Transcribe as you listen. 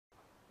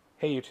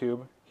Hey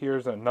YouTube,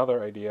 here's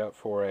another idea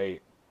for a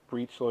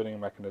breech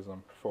loading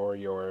mechanism for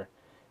your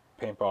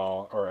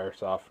paintball or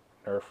airsoft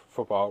Nerf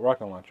football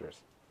rocket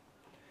launchers.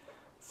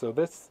 So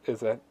this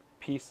is a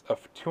piece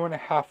of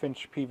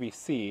 2.5-inch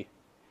PVC,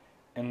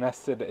 and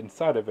nested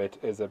inside of it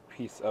is a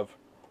piece of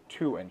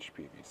 2-inch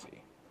PVC.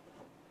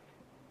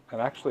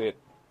 And actually it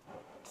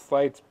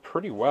slides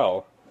pretty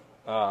well.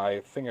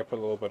 I think I put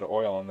a little bit of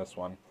oil on this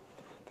one.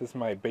 This is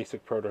my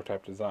basic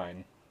prototype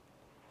design.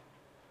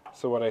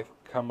 So what I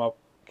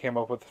came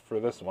up with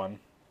for this one,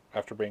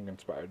 after being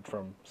inspired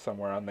from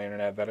somewhere on the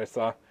internet that I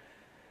saw,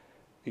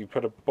 you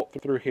put a bolt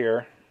through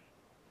here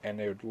and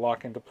it would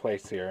lock into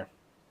place here.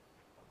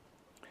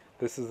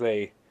 This is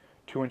a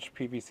 2-inch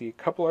PVC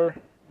coupler,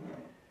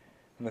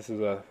 and this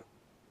is a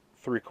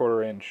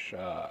 3/4 inch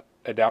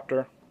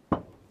adapter.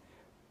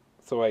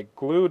 So I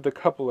glued the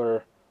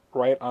coupler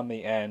right on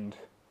the end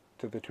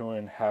to the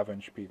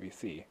 2.5-inch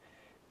PVC.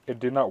 It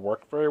did not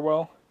work very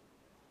well.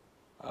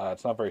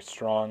 It's not very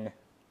strong.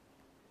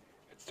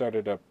 It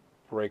started to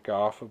break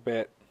off a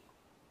bit.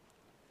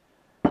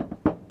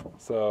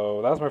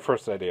 So that was my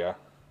first idea.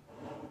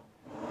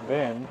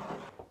 Then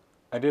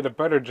I did a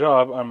better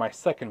job on my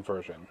second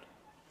version.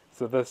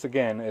 So this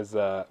again is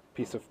a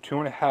piece of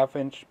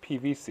 2.5-inch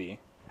PVC,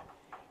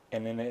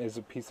 and then it is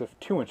a piece of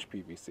 2-inch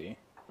PVC.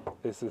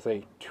 This is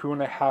a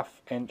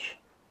 2.5-inch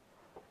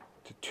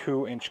to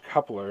 2-inch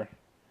coupler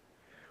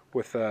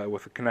with a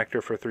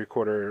connector for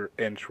 3/4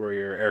 inch where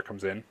your air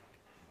comes in.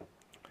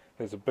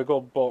 There's a big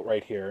old bolt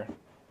right here,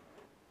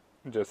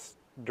 just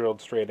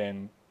drilled straight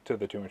in to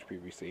the 2-inch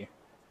PVC,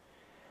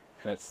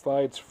 and it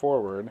slides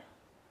forward.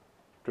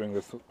 Doing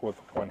this with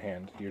one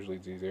hand, usually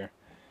it's easier.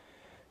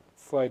 It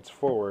slides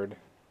forward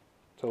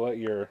to let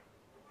your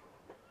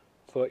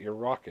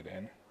rocket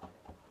in,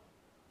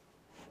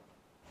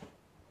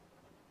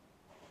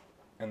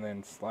 and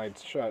then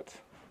slides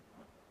shut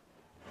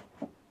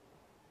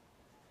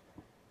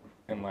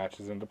and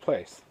latches into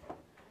place.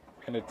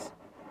 And it's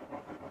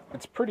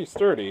pretty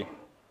sturdy.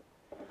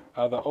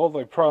 The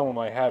only problem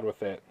I had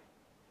with it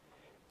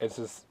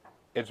is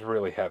it's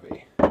really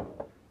heavy.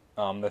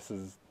 This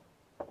is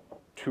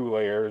 2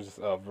 layers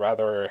of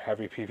rather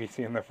heavy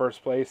PVC in the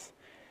first place,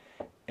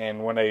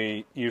 and when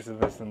I used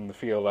this in the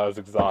field I was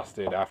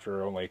exhausted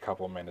after only a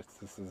couple of minutes.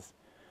 This is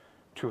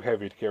too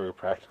heavy to carry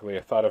practically.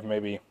 I thought of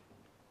maybe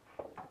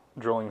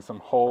drilling some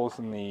holes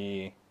in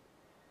the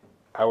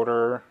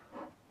outer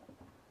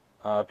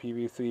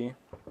PVC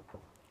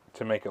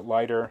to make it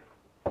lighter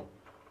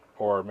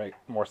or make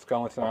more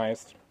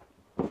skeletonized.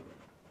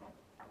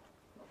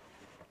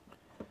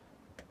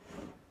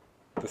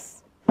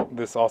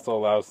 This also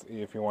allows,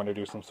 if you want to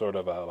do some sort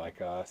of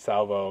a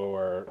salvo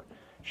or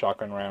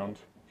shotgun round.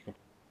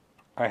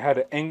 I had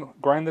to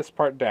grind this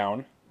part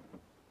down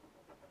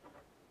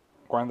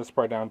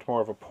to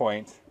more of a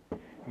point,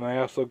 and I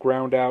also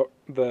ground out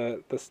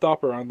the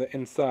stopper on the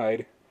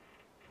inside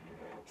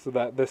so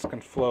that this can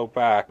flow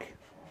back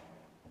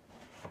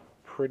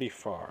pretty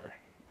far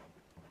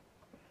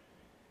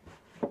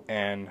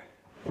and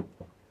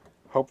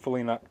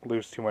hopefully not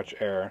lose too much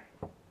air.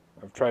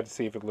 I've tried to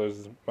see if it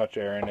loses much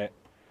air in it.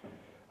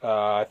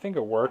 I think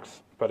it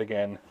works, but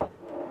again,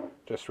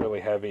 just really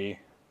heavy.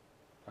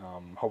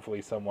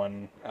 Hopefully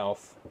someone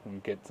else can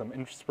get some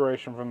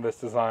inspiration from this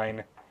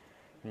design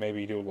and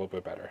maybe do a little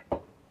bit better.